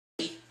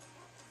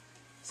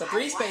So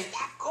 3 space.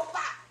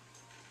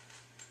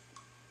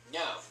 No.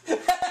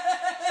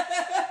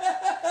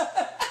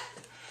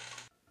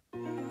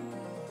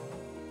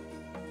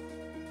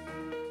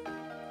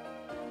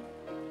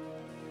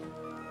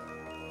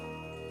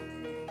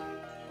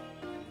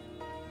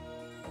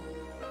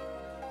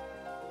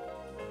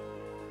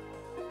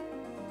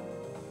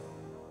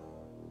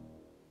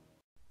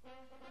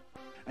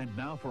 And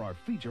now for our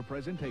feature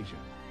presentation.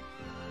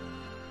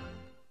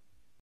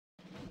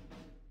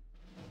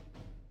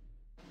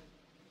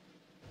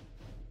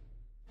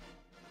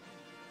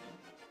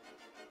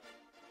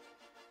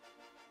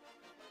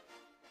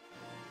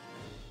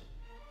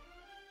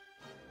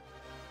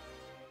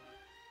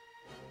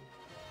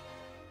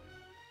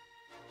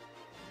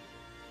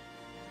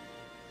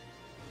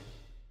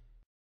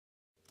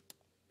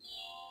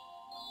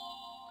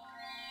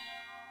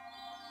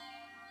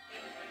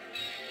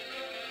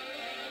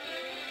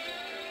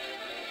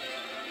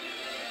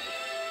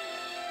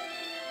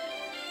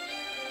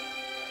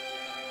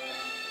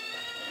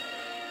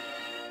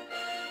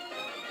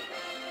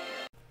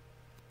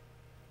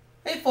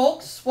 Hey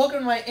folks, welcome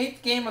to my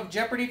 8th game of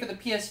Jeopardy for the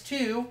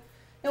PS2,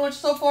 in which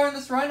so far in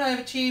this run I have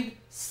achieved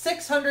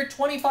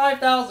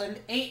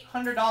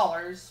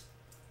 $625,800.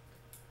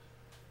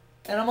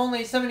 And I'm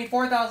only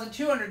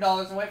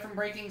 $74,200 away from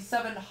breaking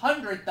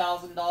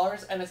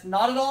 $700,000, and it's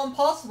not at all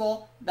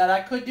impossible that I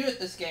could do it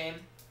this game.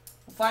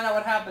 We'll find out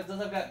what happens as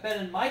I've got Ben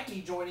and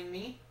Mikey joining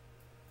me.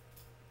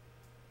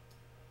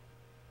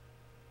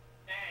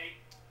 Hey.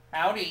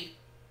 Howdy.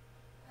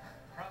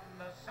 From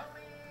the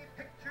Sony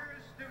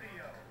Pictures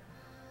Studio,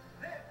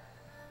 this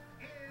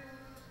is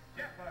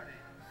Jeopardy!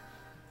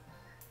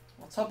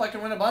 Let's hope I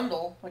can win a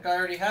bundle, like I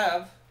already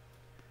have.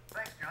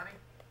 Thanks, Johnny.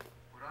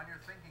 Put on your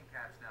thinking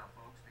caps now,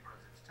 folks, because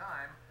it's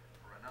time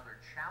for another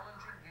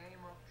challenging game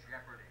of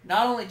Jeopardy!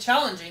 Not only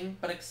challenging,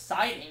 but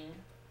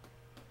exciting.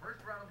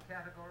 First round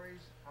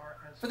categories are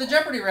as For the follows.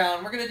 Jeopardy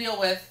round, we're going to deal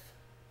with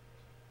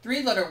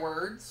 3-letter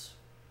words.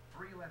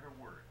 3-letter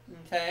words.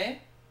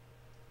 Okay.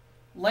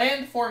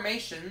 Land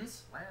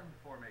formations. Land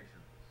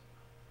formations.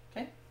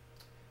 Okay.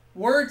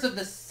 Words of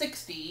the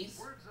 60s.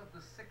 Words of the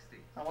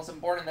 60s. I wasn't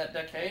born in that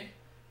decade.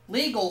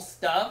 Legal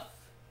stuff.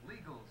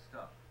 Legal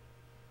stuff.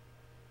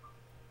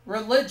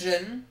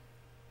 Religion.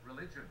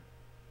 Religion.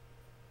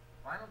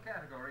 Final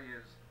category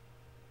is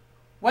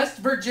West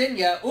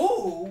Virginia.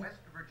 Ooh.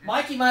 West Virginia.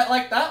 Mikey might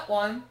like that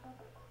one.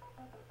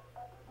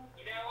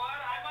 You know what?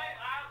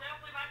 I'll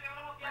definitely might be able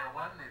to help you Player out.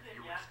 one, if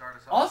you would start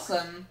us off.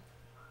 Awesome.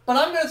 But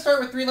I'm going to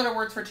start with 3-letter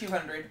words for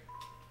 200.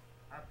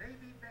 A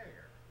baby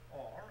bear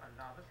or a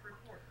novice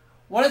reporter.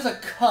 What is a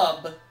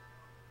cub?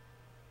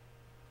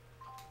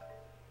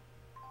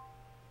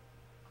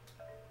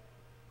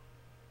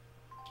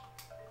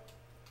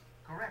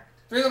 Correct.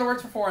 3-letter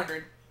words for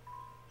 400.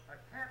 A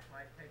cat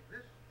might take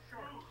this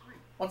short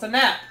sleep. What's a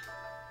nap?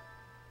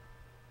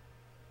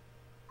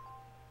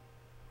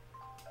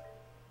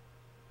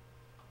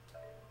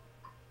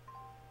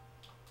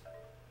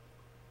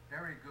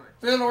 Very good.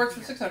 3-letter words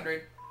for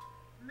 600.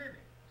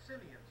 Mimic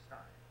Simeon style.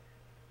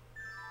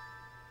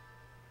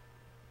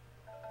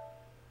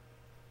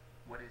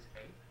 What is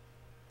 8?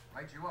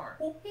 Right you are.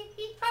 Player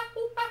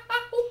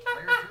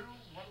Player 2,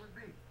 what would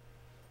be?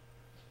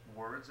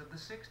 Words of the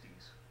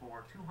 60s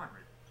for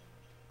 200.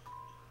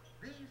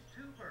 These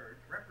two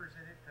birds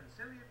represented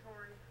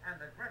conciliatory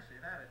and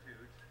aggressive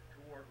attitudes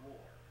toward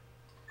war.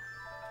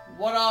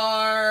 What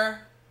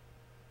are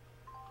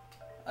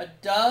a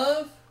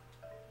dove?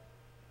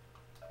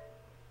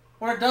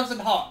 What are doves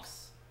and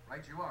hawks?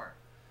 Right you are.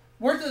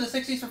 Words of the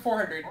 60s for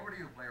 400. Over to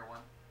you, player 1.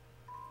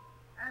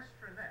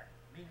 Astronet,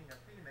 meaning a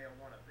female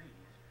one of these,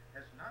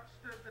 has not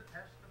stood the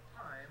test of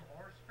time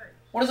or space.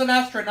 What is an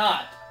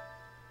astronaut?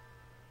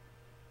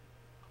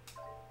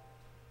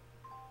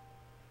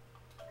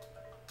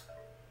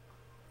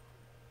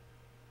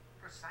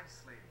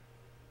 Precisely.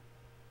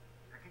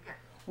 Back again.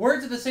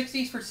 Words of the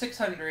 60s for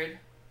 600.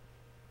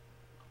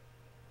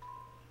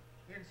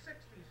 In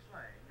 60s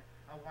slang,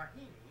 a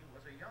wahine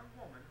was a young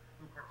woman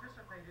who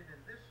participated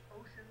in this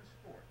ocean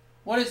sport.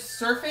 What is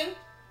surfing?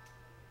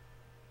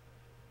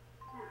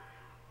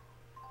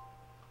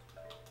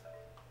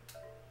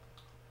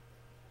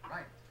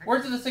 Right.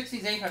 Words of the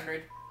 60s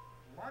 800.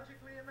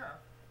 Logically enough,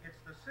 it's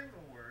the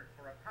single word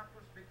for a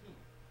topless bikini.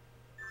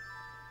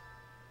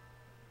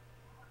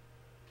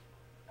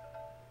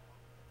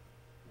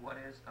 What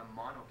is a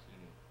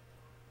monokini?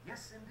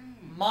 Yes,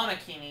 indeed.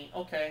 Monokini.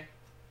 Okay.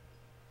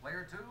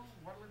 Player 2,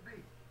 what would it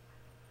be?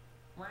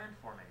 Land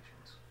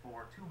formations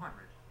for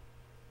 200.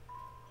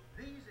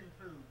 These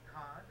include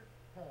cod,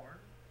 horn,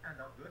 and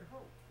a good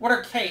hope. What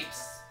are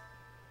capes?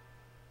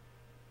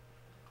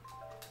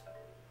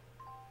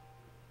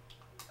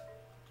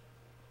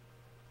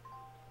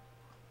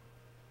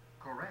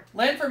 Correct.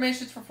 Land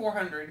formations for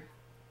 400.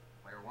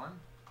 Player 1.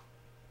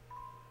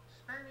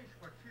 Spanish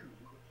for tube,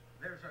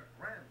 there's a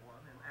grand one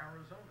in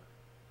Arizona.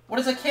 What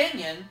is a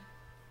canyon?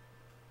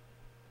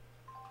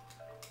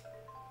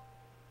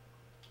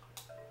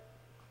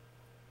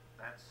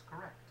 That's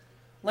correct.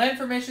 Land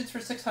formations for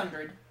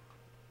 600.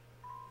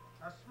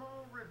 A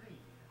small ravine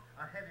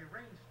A heavy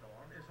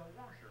rainstorm is a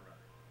washer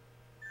runner.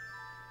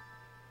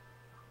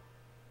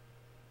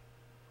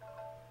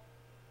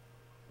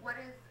 What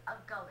is a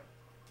gully?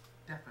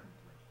 Definitely.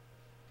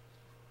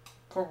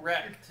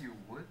 Correct. If you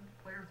would,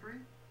 player 3.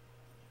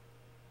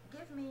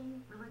 Give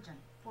me religion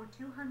for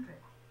 200.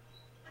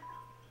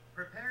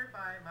 Prepared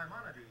by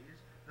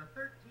Maimonides, the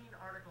 13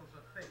 Articles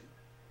of Faith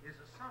is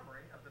a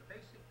summary of the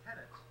basic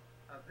tenets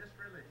of this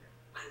religion.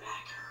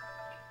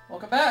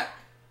 Welcome back.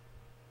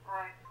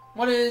 Alright.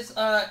 What is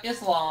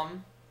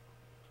Islam?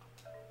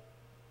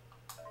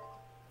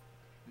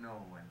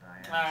 No, and I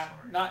am Ah,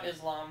 sorry. not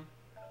Islam.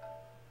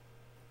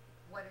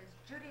 What is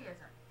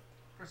Judaism?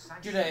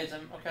 Precisely.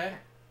 Judaism, okay.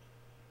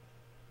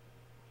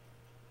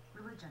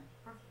 Religion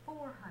for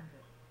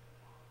 400.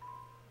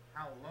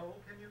 How low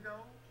can you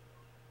go?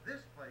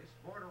 This place,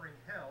 bordering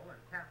hell and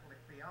Catholic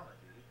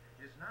theology,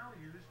 is now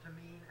used to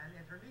mean an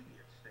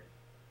intermediate state.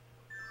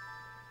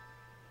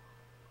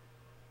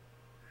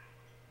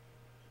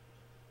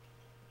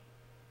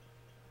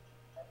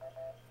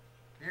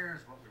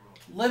 Here's what we will.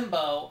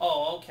 Limbo.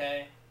 Oh,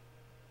 okay.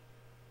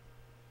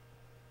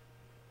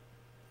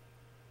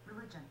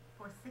 Religion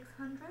for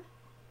 600.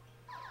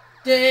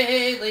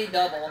 Daily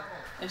double.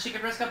 And she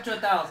can risk up to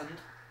 1,000.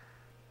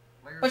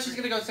 Player But she's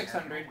 3 gonna go has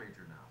 600. no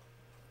wager now.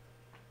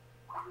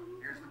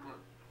 Here's the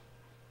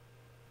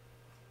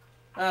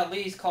clue.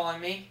 Lee's calling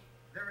me.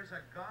 There is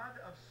a god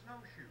of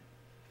snowshoes.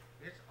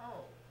 It's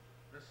O,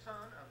 the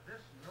son of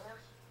this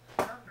Norse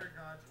thunder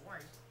god's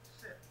wife,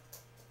 Sif.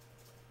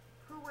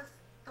 Who was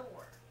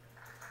Thor?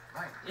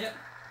 Right. Yep.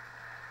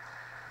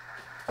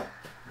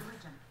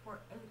 Religion for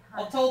 800.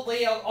 I'll tell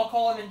Lee I'll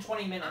call him in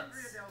 20 Andrea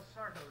minutes. del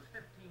Sarto's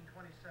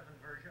 1527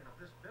 version of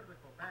this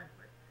biblical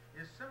banquet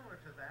is similar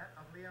to that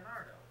of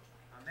Leonardo,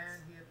 a man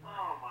he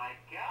admired. Oh my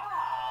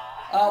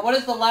god. What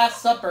is the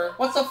Last Supper?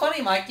 What's so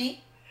funny,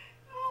 Mikey?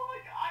 Oh my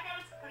god, I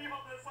gotta tell you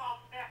about this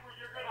off camera.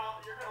 You're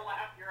gonna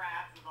laugh your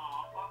asses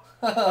off.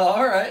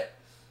 Alright.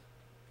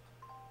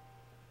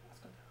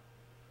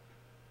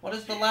 What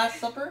is the Last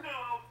Supper?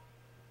 No.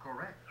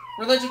 Correct.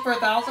 Religion for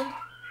 1,000? Player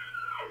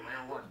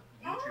 1,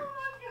 you Oh choose.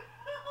 my god.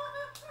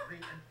 The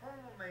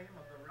informal name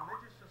of the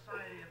Religious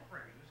Society of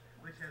Friends,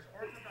 which has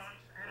Orthodox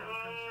and Oh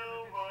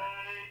conservative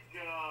my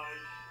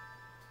gosh.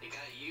 It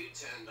got you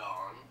turned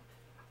on.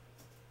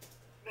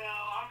 No,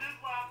 I'm just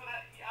laughing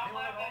at you. I'm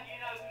laughing at you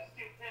know who's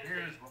stupidity.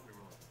 Here's what we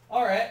will.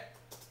 Alright.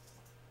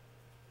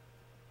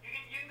 You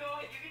can go.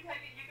 You can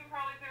take it. You can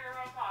probably figure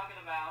out what I'm talking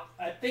about.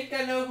 I think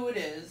I know who it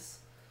is.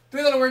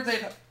 3 letter words,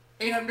 800.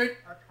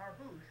 sects. A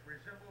tarbouche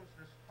resembles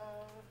this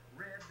tall,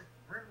 red,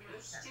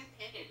 brimless cat.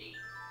 Stupidity.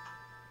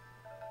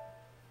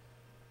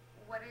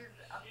 What is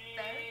a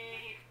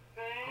fez?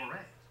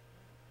 Correct.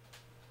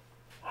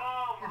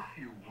 Oh my.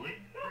 If you would,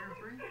 player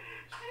 3.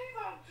 She's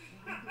a.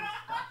 Legal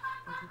stuff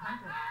for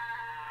 200.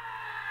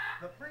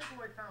 The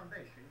Playboy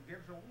Foundation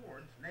gives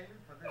awards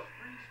named for this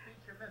free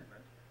speech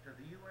amendment to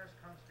the U.S.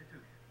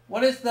 Constitution.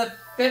 What is the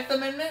 5th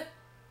Amendment?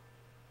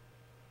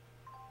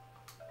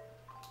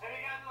 Have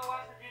you gotten to the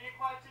West Virginia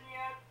question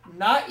yet?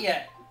 Not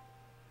yet.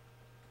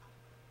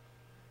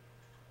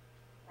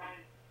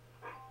 Right.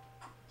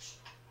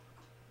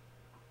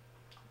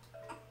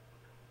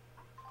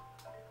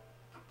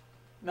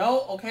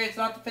 No? Okay, it's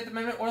not the 5th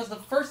Amendment. What is the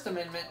 1st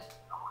Amendment?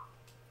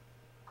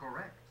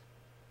 Correct.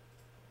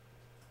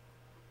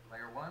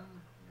 Player 1,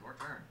 your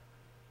turn.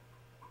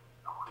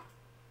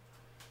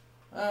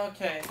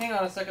 Okay, hang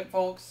on a second,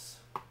 folks.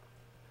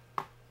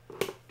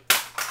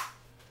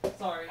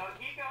 Sorry. Oh,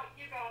 keep going.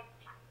 Keep going.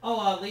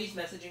 Oh, Lee's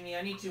messaging me.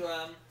 I need to,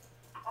 Alright.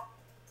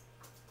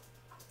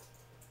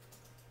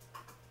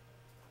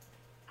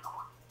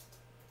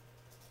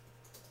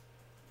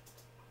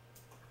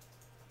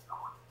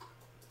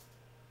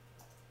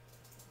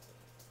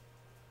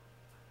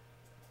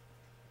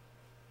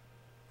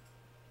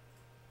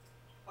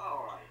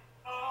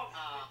 Oh.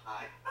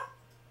 Hi.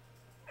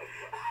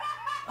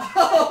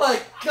 Oh my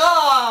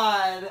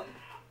god!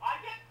 I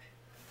get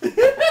pissed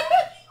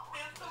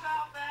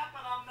about that,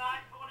 but I'm not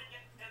going to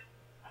get pissed.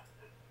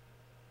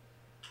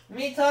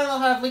 Meantime, I'll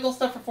have legal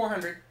stuff for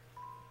 400.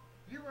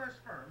 U.S.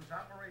 firms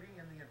operating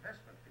in the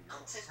investment field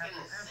I'm just have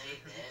gonna to answer say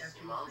to the this. SEC.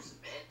 Your mom's a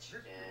bitch,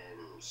 This and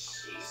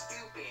she's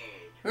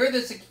stupid. Who are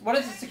the what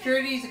is the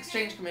Securities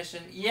Exchange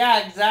Commission?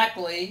 Yeah,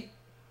 exactly.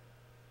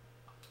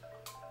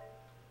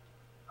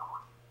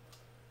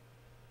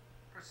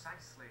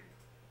 Precisely.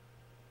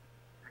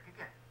 Pick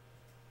again.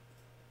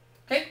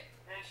 Okay.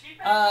 And she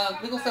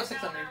better legal come stuff,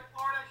 back down 600. there in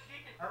Florida, she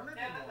can A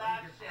living pretend one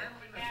that gives shit.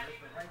 family She can't members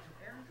the even. right to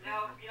end You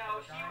know, treatment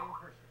of a dying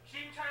person. She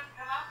tries to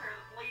come out here,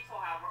 the police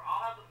will have her.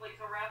 I'll have the police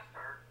arrest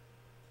her.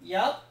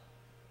 Yup.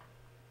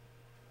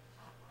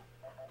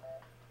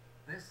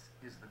 This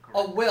is the correct.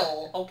 A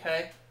will.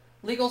 Okay.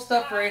 Legal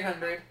stuff for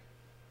 800.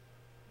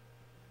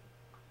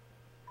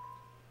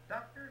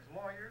 Doctors,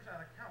 lawyers,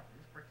 and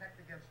accountants protect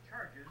against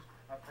charges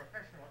of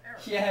professional error.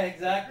 Yeah,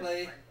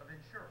 exactly. This type of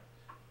insurance.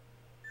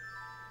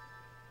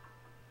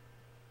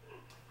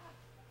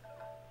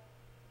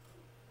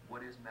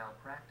 What is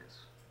malpractice?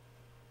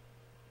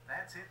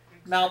 That's it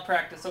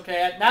Malpractice.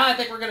 Okay, now I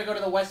think we're gonna go to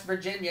the West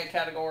Virginia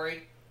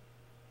category.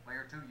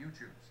 Player 2, you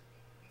choose.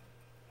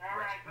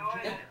 Alright, go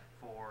ahead.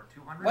 For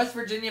 200. West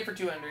Virginia for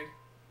 200.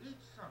 Each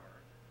summer,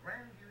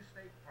 Grandview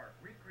State Park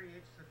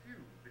recreates the feud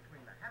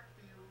between the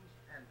Hatfields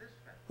and this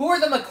family. Who are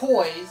the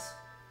McCoys?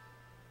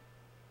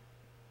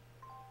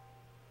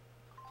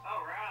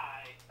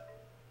 Alright.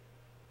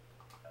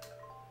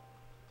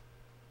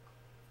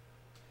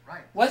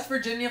 Right. West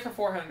Virginia for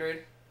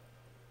 400.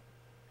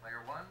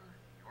 Player 1,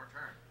 your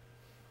turn.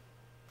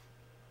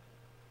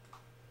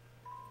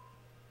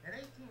 In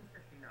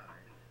 1859,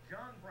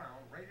 John Brown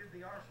raided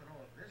the arsenal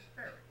of this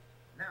ferry,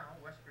 now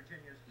West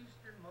Virginia's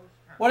easternmost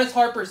town. What is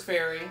Harper's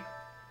Ferry?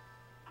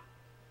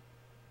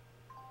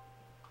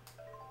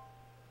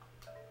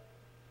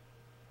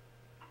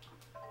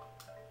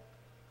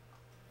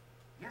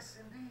 Yes,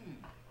 indeed.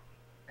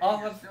 I'll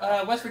And you're have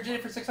still West up Virginia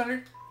there. for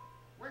 600.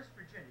 West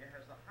Virginia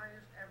has the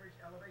highest average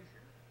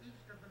elevation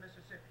east of the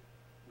Mississippi,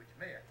 which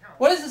may account.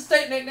 What is the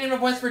state nickname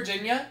of West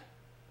Virginia?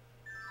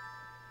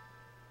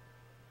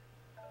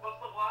 What's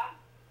the what?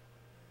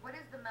 What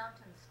is the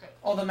mountain state?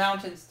 Oh, the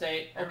Mountain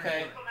State.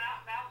 Okay. What's the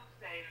mountain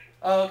state?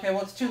 Oh, okay.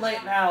 Well, it's too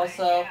late now,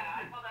 so Yeah,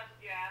 I thought that's,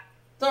 yeah.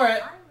 it's all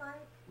right. I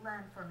like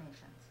land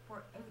formations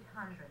for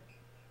 800.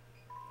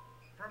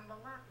 From the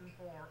Latin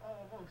for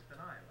almost an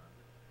island,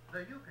 the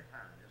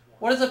Yucatan is one.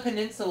 What is a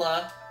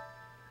peninsula?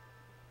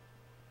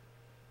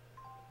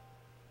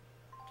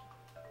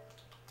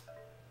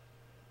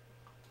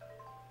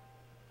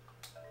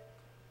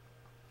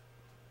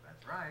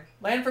 That's right.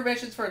 Land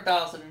formations for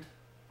 1,000.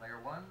 Player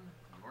 1,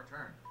 your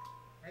turn.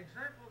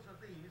 Examples of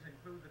these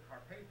include the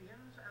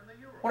Carpathians and the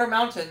Urals. What are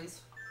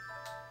mountains?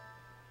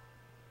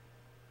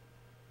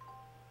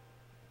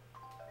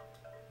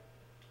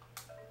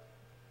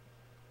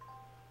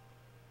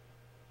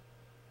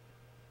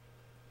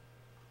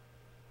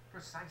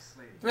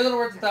 Precisely. 3 little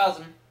words,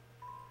 1,000.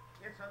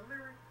 It's a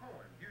lyric poem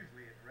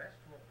usually addressed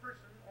to a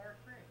person or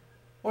thing.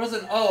 What is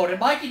an ode? And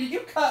Mikey, did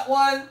you cut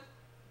one?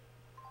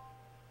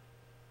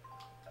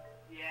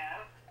 Yeah.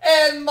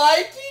 And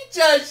Mikey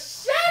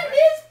just shat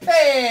his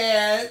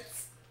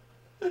pants.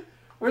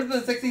 Where's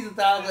the 60s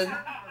 1,000? Who rode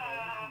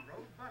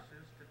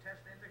buses to test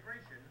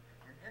integration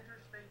in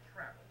interstate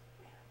travel.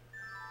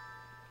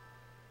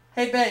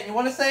 Hey Ben, you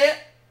want to say it?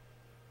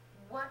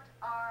 What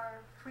are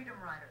freedom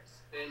riders?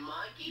 And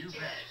Mikey You just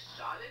bet.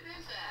 shot in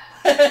his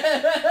ass. What would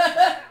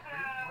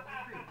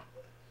it be?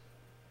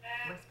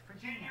 And West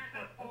Virginia juniors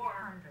at for 4.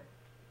 800.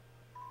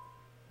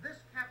 This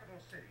capital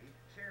city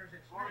shares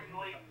its Gordon name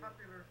with Layton. a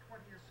popular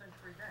 20th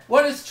century dance.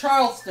 What is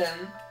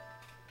Charleston?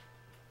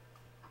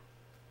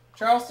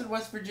 Charleston,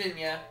 West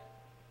Virginia.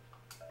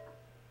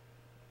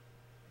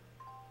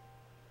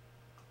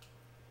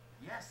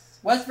 Yes.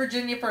 West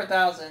Virginia for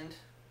 1,000.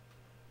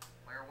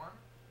 Player 1,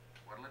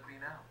 what'll it be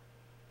now?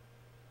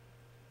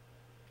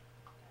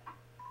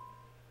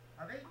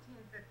 Of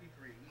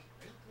 1853,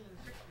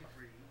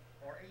 1863,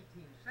 or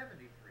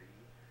 1873,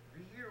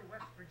 the year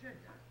West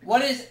Virginia.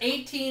 What is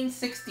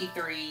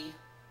 1863?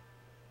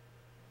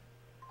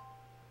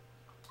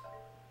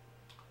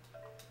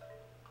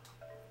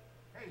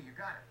 Hey, you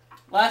got it.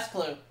 Last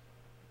clue.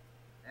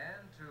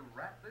 And to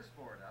wrap this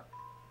board up,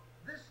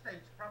 This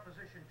states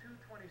Proposition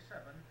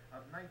 227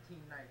 of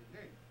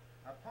 1998,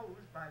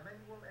 opposed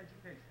bilingual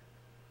education.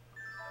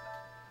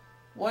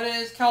 What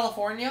is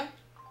California?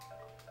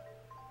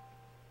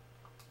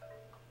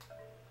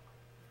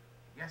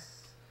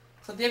 yes.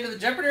 So at the end of the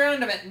Jeopardy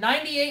round, I'm at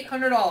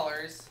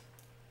 $9,800.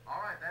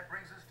 All right, that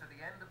brings us to the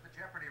end of the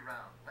Jeopardy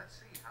round. Let's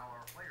see how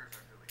our players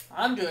are doing.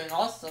 I'm doing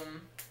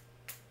awesome.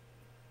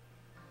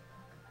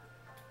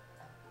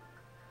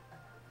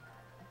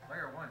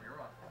 Player 1,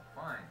 you're off to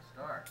a fine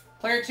start.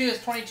 Player 2 is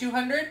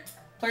 2,200.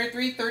 Player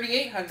 3,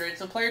 3,800.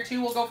 So player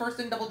 2 will go first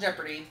in Double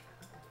Jeopardy.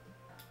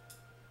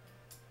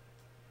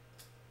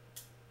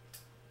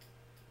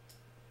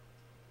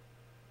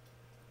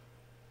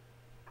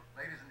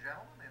 Ladies and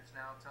gentlemen, it's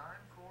now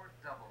time for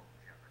Double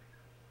Jeopardy.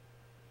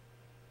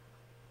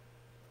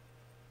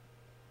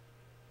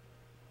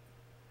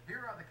 Here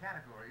are the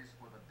categories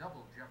for the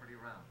Double Jeopardy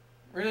round.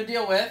 We're going to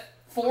deal with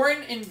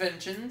foreign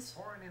inventions,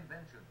 Foreign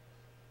inventions,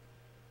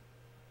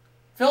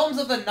 films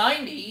of the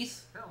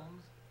 90s.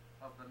 films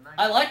of the 90s.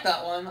 I like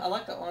that one. I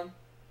like that one.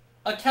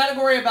 A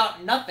category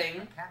about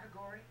nothing. A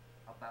category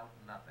about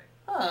nothing.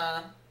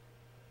 Huh.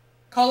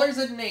 Colors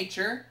in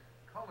nature.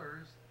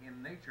 Colors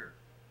in nature.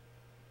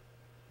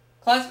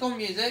 Classical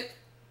music.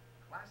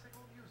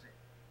 Classical music.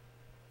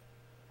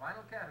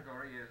 Final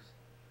category is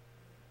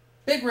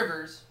Big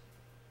rivers.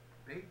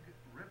 Big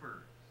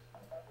Rivers.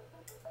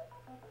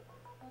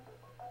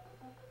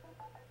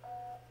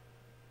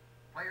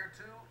 Player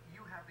 2,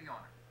 you have the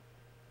honor.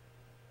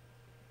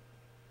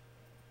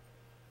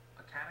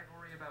 A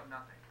category about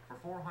nothing for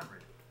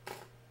 400.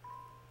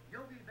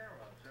 Yogi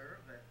Berra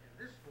observed that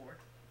in this sport,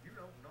 you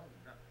don't know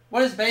nothing.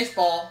 What is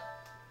baseball?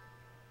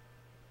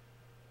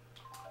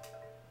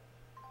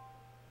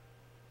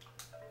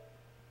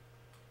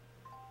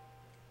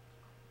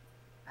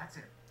 That's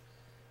it.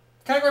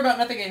 Category about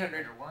nothing, 800.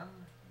 Player 1,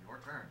 your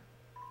turn.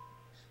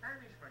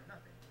 Spanish for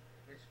nothing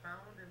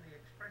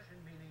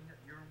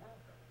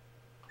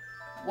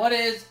What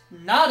is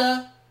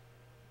nada?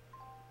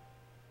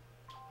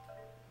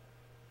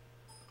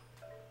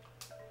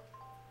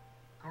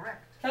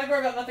 Correct. Category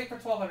about nothing for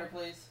 1,200,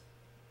 please.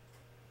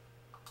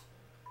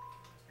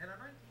 In a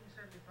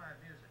 1975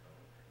 musical,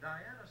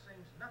 Diana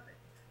sings nothing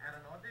at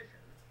an audition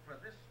for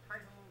this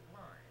title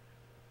line.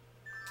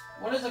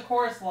 What is a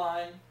chorus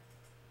line?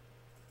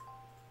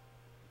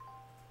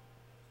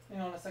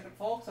 Hang on a second,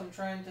 folks. I'm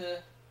trying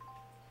to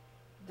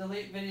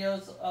delete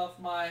videos off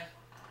my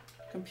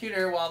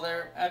computer while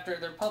after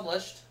they're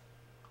published.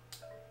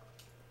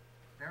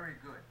 Very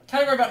good.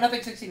 Category about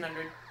nothing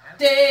 1,600.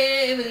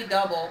 Daily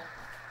double.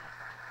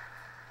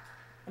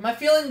 Am I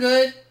feeling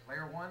good?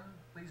 Player 1,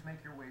 please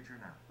make your wager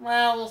now.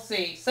 Well, we'll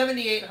see.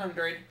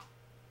 7,800.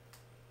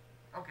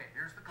 Okay,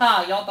 here's the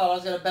Ha! Y'all thought I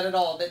was gonna bet it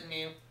all, didn't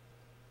you?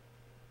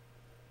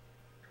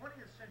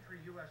 20th century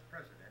U.S.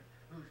 president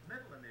whose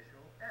middle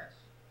initial S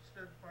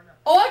stood for nothing.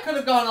 Oh, I could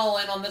have gone all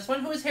in on this one.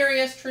 Who is Harry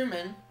S.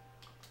 Truman?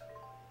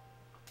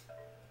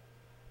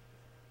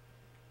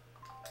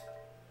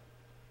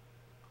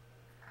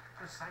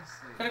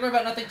 Precisely. Category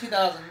about nothing 2,000.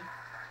 Nothing is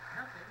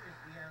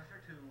the answer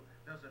to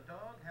does a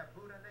dog have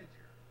Buddha nature?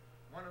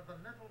 One of the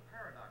mental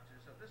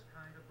paradoxes of this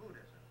kind of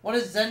Buddhism. What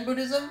is Zen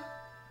Buddhism?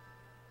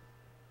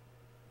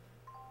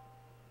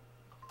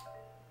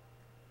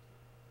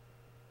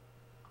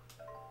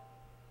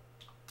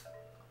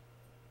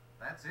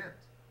 That's it.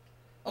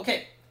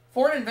 Okay.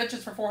 Foreign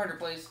inventions for 400,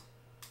 please.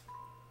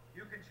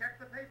 You can check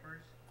the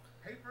papers.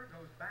 Paper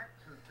goes back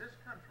to this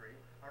country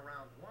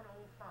around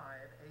 105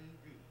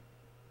 AD.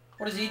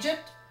 What is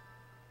Egypt?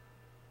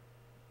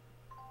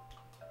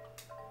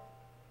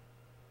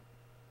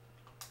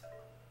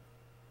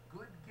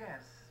 Good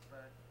guess,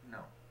 but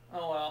no.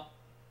 Oh, well.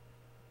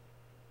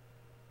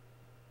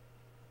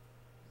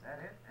 Is that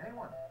it?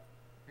 Anyone?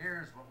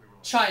 Here's what we were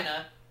looking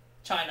China.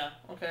 China.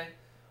 Okay.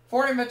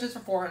 Foreign inventions for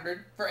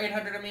 400. For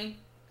 800, I mean.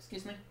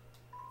 Excuse me.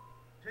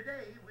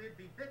 Today, we'd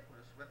be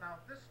dickless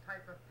without this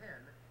type of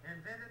pen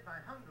invented by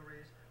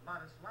Hungary's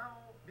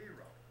Ladislao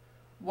Biro.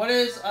 What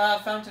is a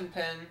fountain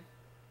pen?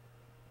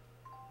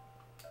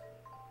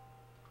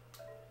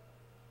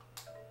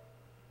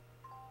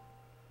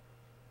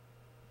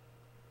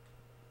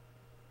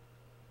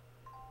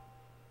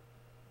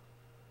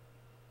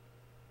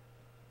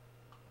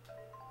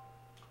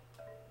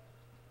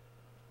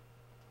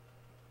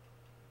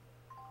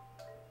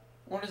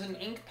 What is an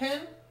ink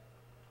pen?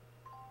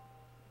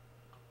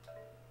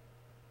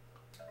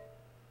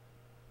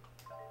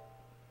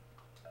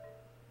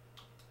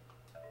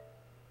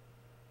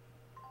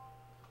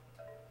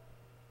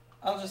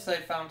 I'll just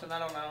say fountain, I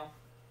don't know.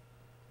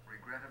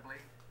 Regrettably,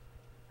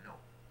 no.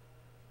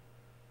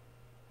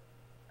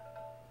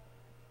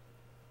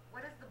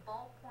 What is the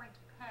ballpoint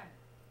pen?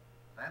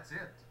 That's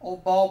it. Oh,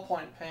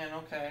 ballpoint pen,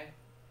 okay.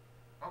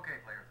 Okay,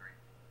 player 3.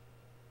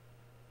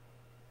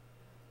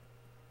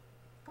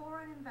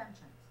 Foreign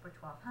inventions for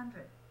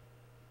 1,200.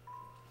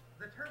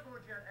 The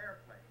turbojet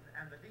airplane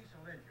and the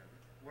diesel engine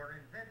were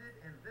invented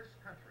in this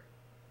country.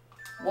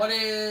 What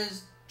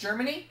is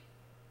Germany?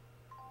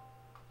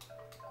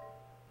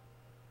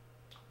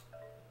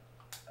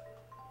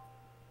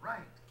 Right.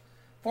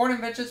 Foreign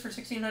inventions for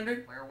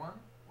 1,600. Player 1,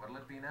 what'll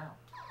it be now?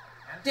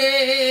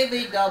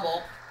 Daily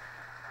double.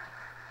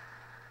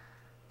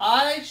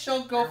 I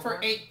shall go Player for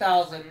 1,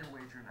 8,000. make your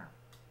wager now.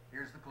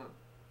 Here's the clue.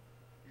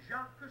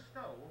 Jacques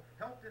Cousteau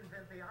helped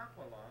invent the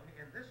aqualung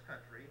in this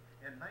country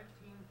in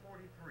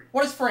 1943.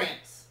 What is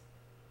France?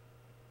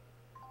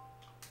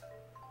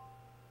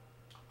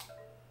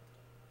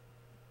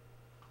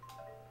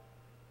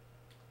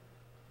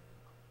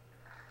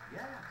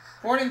 Yes.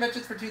 Foreign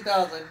inventions for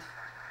 2,000.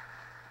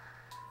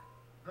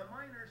 The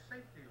miner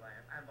safety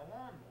lamp and the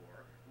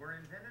lawnmower were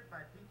invented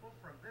by people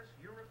from this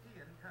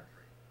European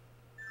country.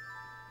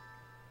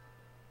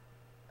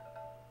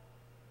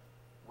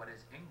 What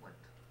is England?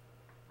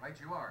 Right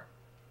you are.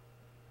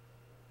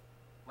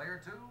 Player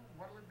 2,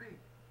 what'll it be?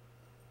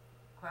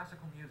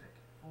 Classical music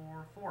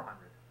for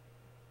 400.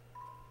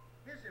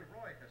 His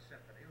Eroica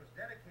Symphony was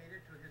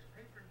dedicated to his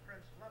patron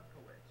Prince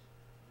Lobkowitz,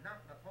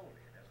 not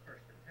Napoleon as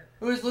first intended.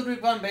 Who is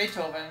Ludwig von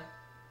Beethoven?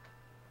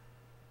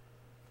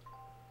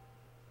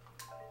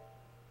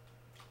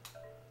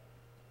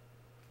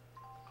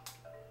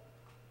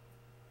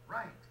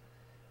 Right.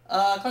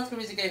 Classical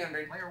music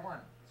 800. Player 1,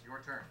 it's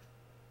your turn.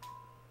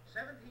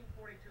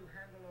 1742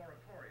 Handel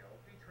oratorio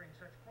featuring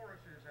such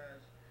choruses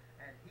as,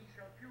 "And he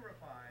shall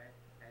purify,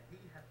 and he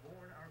hath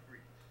borne our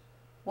griefs."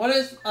 What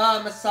is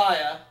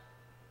Messiah?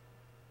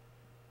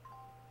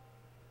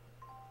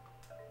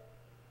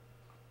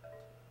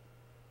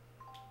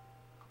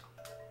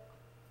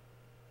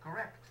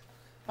 Correct.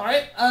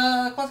 Alright,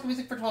 classical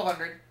music for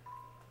 1,200.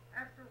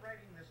 After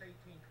writing this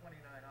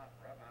 1829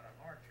 opera about an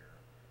archer,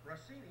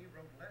 Rossini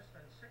wrote less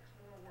than 6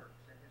 more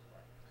works in his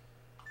life.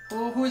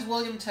 Who is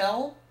William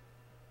Tell?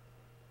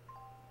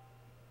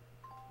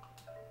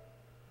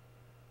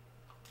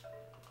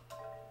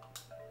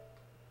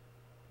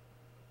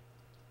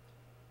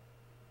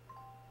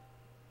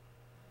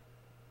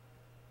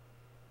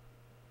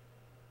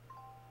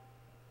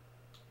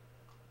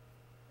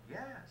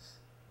 Yes.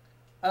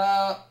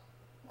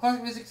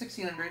 Classic music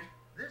 1600.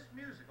 This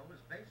musical is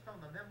based on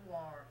the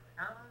memoir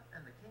Allah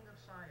and the King of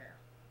Siam.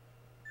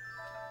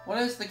 What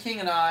is The King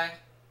and I?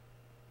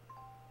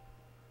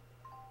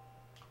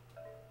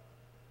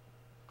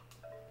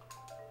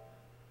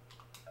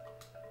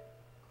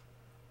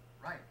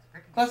 Right.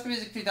 Pick again. Classic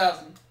music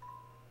 2000.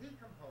 He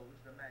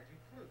composed the Magic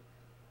Flute.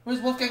 Who is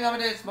Wolfgang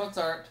Amadeus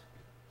Mozart?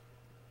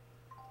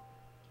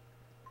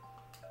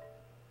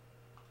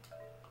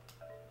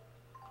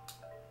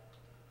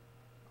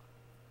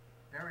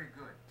 Very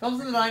good. Films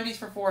in the 90s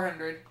for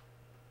 400.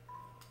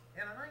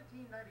 In a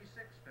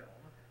 1996 film,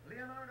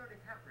 Leonardo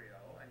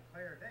DiCaprio and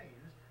Claire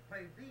Danes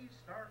played these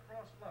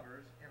star-crossed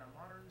lovers in a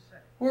modern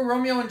setting. Who are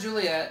Romeo and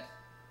Juliet?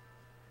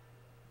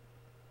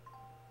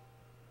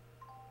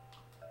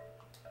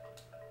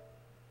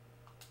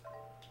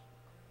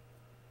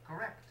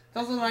 Correct.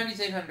 Films in the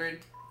 90s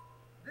 800.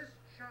 This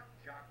shock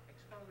jock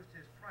exposed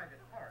his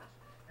private parts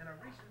in a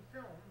recent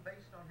film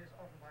based on his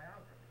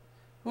autobiography.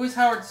 Who is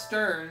Howard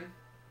Stern?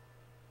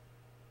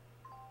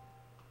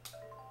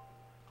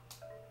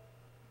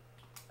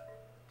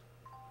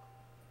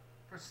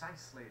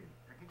 Precisely.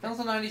 Pick again. Films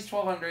in the 90s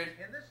 1200.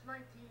 In this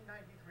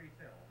 1993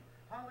 film,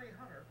 Holly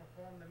Hunter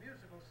performed the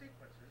musical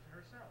sequences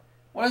herself.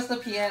 What is the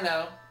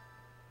piano?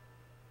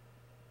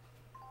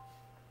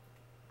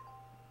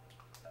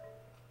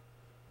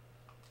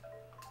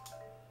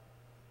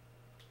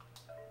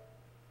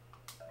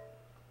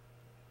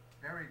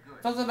 Very good.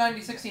 Films in the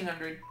 90s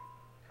 1600.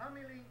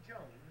 Tommy Lee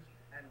Jones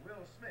and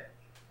Will Smith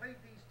played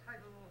these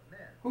title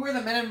men. Who are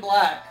the Men in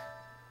Black?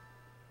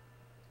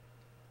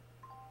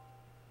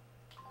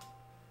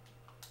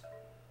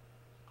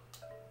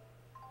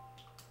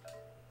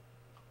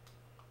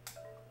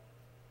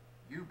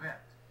 You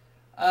bet.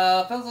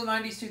 Films in the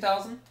 90s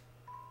 2000. In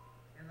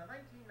the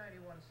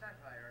 1991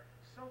 satire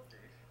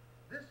Soapdish,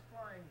 this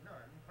flying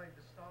nun played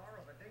the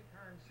star of a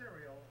daytime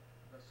serial,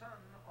 The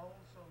Sun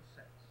Also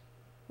Sets.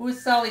 Who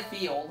is Sally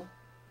Field?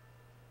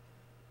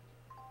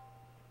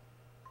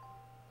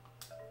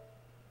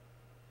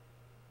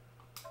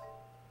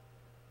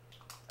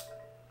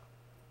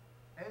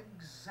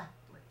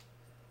 Exactly.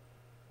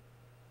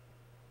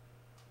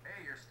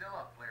 Hey, you're still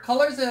up, player.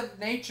 Colors of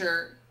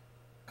Nature.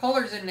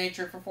 Colors in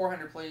Nature for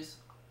 400, please.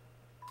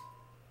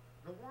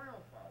 The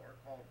wildflower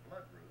called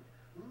bloodroot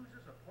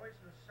oozes a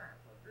poisonous sap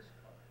of this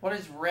color. What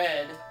is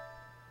red?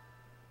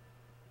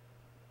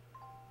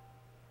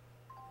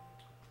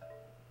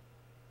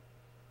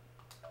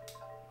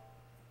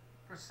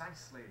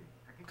 Precisely.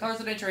 Pick again. Colors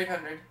of Nature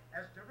 800.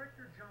 As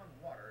director John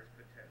Waters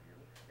could tell you,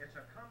 it's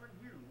a common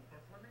hue for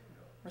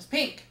flamingo. Where's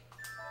pink?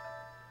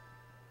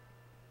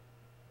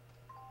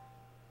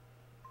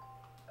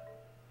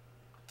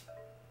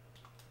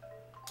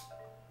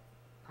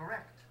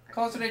 Correct. Pick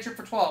Colors of again. Nature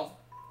for 12.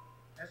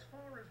 As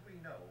far as we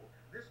know,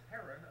 this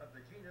heron of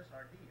the genus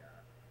Ardea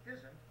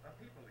isn't a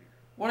people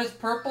eater. What is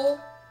purple?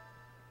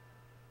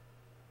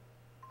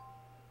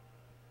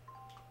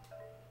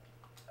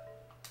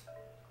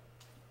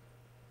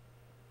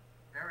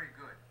 Very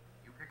good.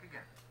 You pick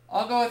again.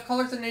 I'll go with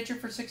Colors of Nature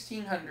for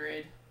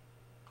 1600.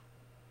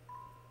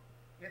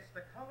 It's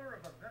the color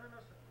of a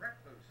venomous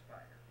recluse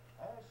spider,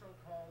 also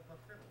called the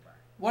fiddleback.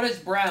 What is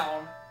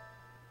brown?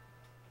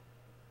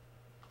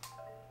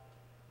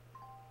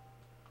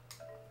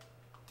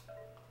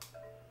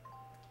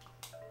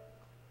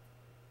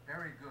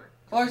 Very good.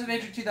 Colors of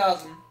Nature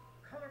 2000.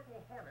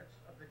 Colorful hornets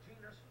of the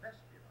genus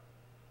Vespula.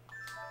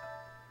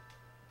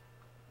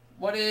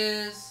 What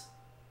is...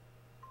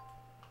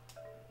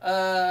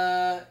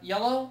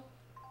 yellow?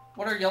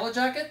 What are yellow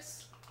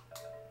jackets?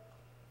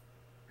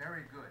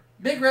 Very good.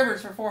 Big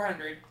Rivers for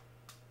 400.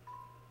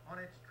 On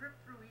its trip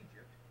through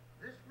Egypt,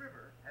 this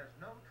river has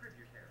no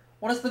tributary.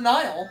 What is the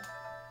Nile?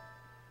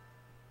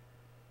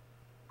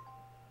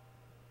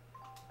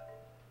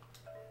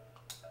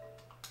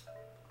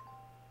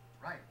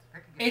 Right.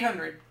 Pick again.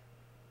 800.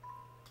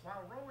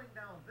 While rowing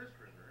down this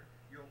river,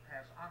 you'll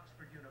pass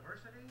Oxford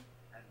University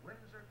and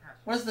Windsor Castle.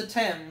 What is the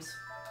Thames?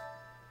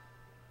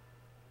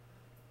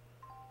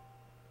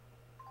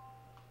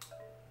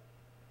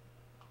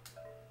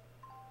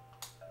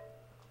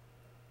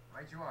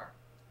 Right you are.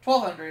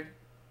 1200.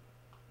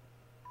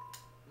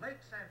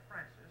 Lake St.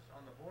 Francis,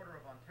 on the border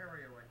of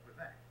Ontario and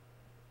Quebec,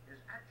 is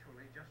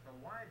actually just a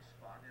wide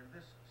spot in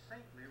this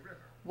saintly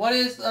river. What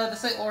is the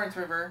St. Lawrence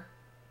River?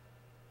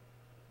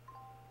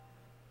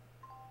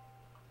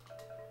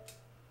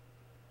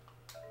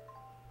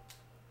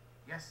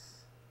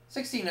 Yes.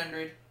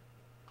 1600.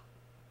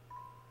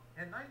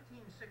 In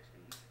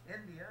 1960,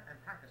 India and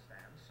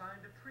Pakistan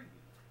signed a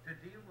treaty to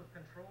deal with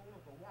control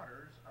of the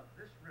waters of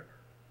this river.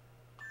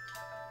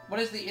 What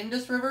is the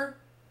Indus River?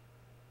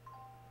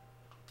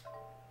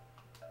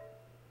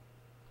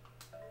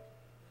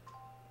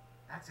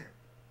 That's it.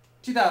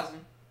 2000.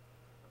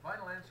 The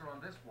final answer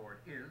on this board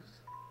is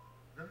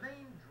The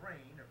main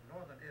drain of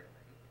northern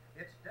Italy,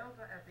 its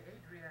delta at the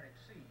Adriatic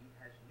Sea,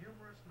 has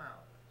numerous mouths.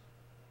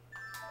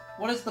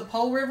 What is the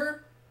Po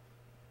River?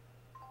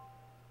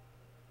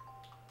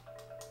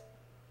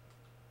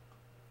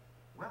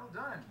 Well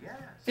done,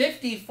 yes.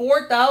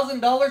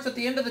 $54,000 at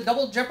the end of the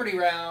Double Jeopardy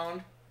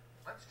round.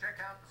 Let's check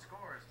out the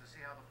scores to see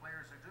how the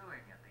players are doing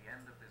at the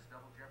end of this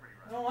Double Jeopardy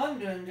round. Oh, I'm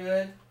doing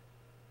good.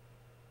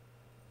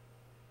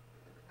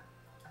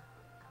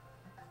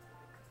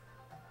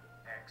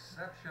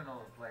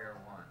 Exceptional, player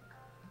 1.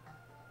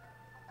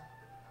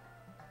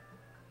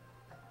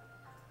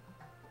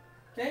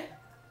 Okay.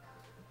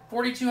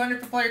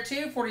 4,200 for player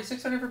 2,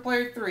 4,600 for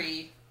player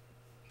 3.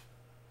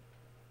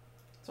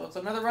 So it's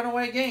another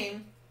runaway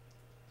game.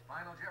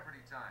 Final Jeopardy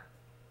time.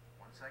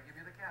 Once I give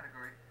you the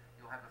category,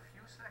 you'll have a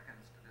few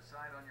seconds to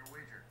decide on your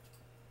wager.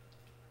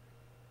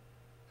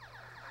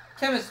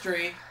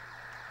 Chemistry.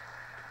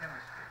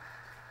 Chemistry.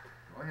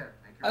 Go ahead,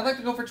 make your I'd like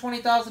to go for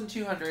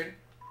 20,200.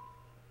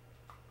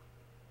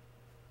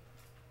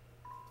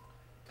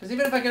 Because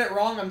even if I get it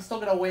wrong, I'm still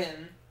going to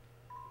win.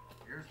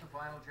 Here's the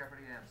Final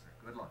Jeopardy answer.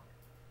 Good luck.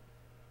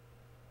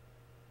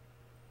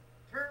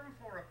 Term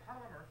for a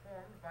polymer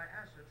formed by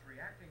acids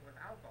reacting with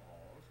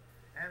alcohols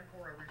and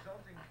for a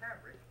resulting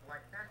fabric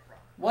like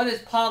nacron. What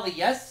is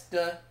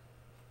polyester?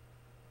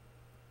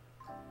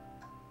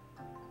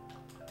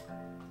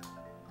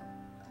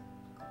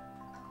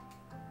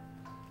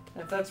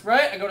 If that's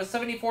right, I go to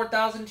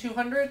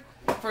 74,200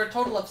 for a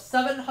total of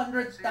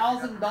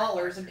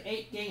 $700,000 in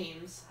 8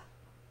 games.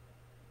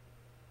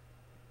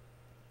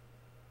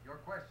 Your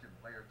question,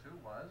 player 2,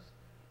 was?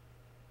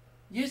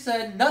 You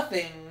said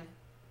nothing.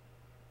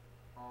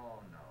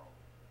 Oh, no.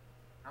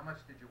 How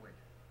much did you wager?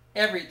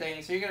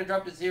 Everything, so you're going to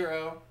drop to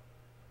 0.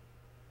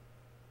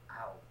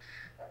 Ouch.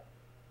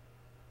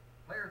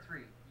 Player 3,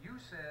 you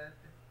said...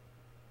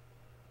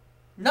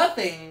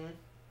 Nothing.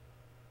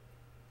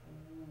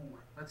 Ooh,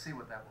 let's see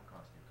what that will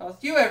cost you.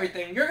 Cost you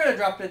everything. You're going to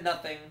drop to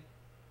nothing.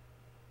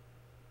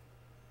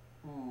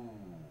 Ooh.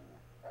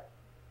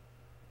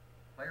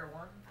 Player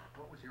 1,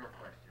 what was your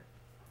question?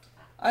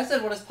 I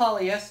said, what is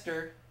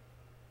polyester?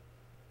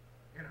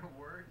 In a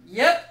word?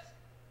 Yep.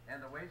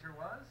 And the wager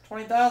was?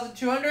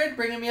 20,200,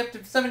 bringing me up to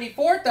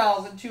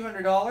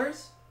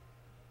 $74,200.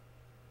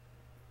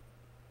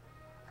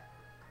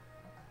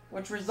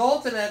 Which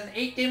results in an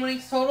 8-game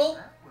winnings total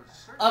That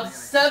was of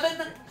certainly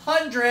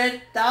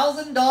unexpected.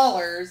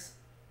 $700,000.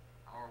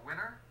 Our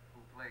winner,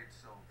 who played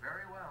so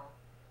very well,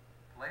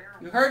 player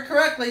You heard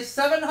correctly,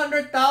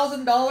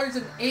 $700,000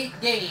 in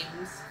 8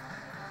 games.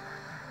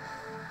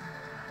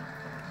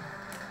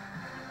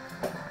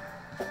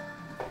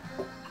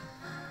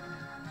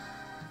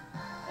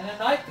 And at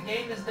night, the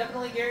game is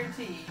definitely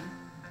guaranteed.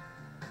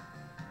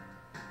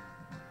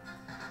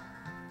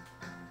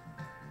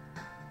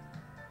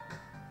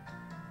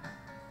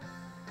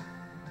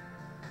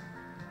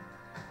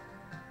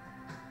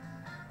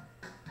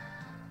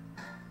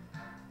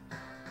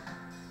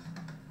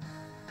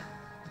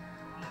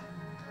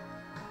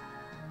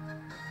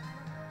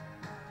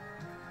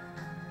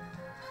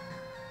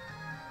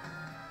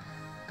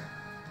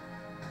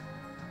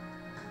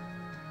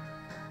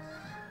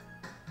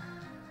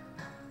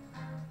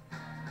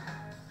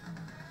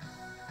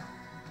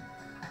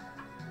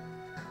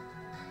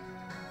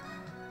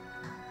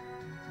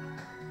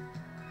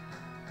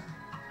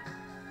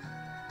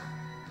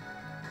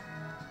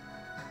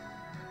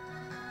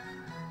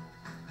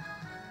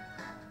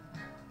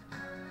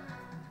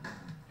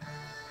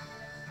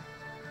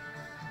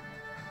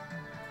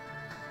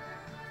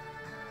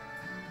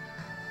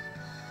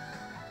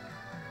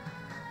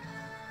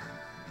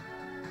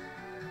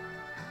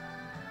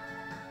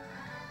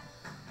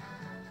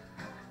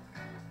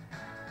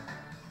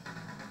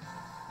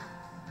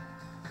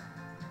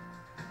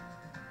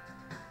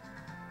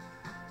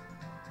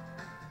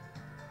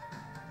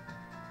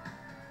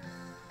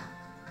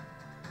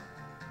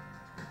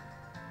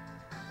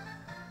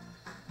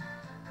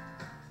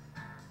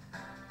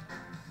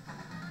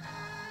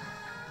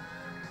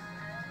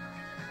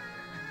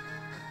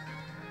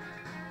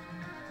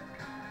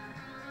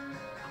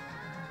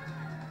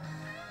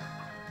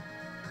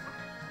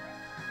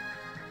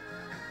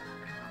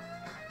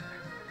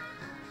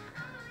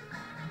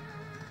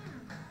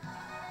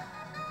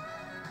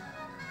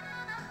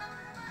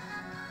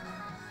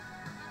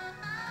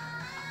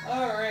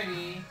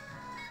 Alrighty.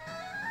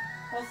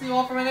 I'll see you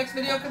all for my next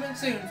video coming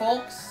soon,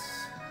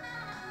 folks.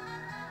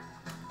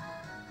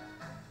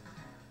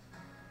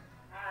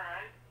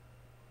 Alright.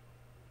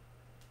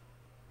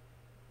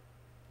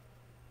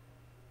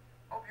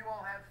 Hope you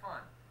all had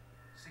fun.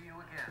 See you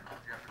again.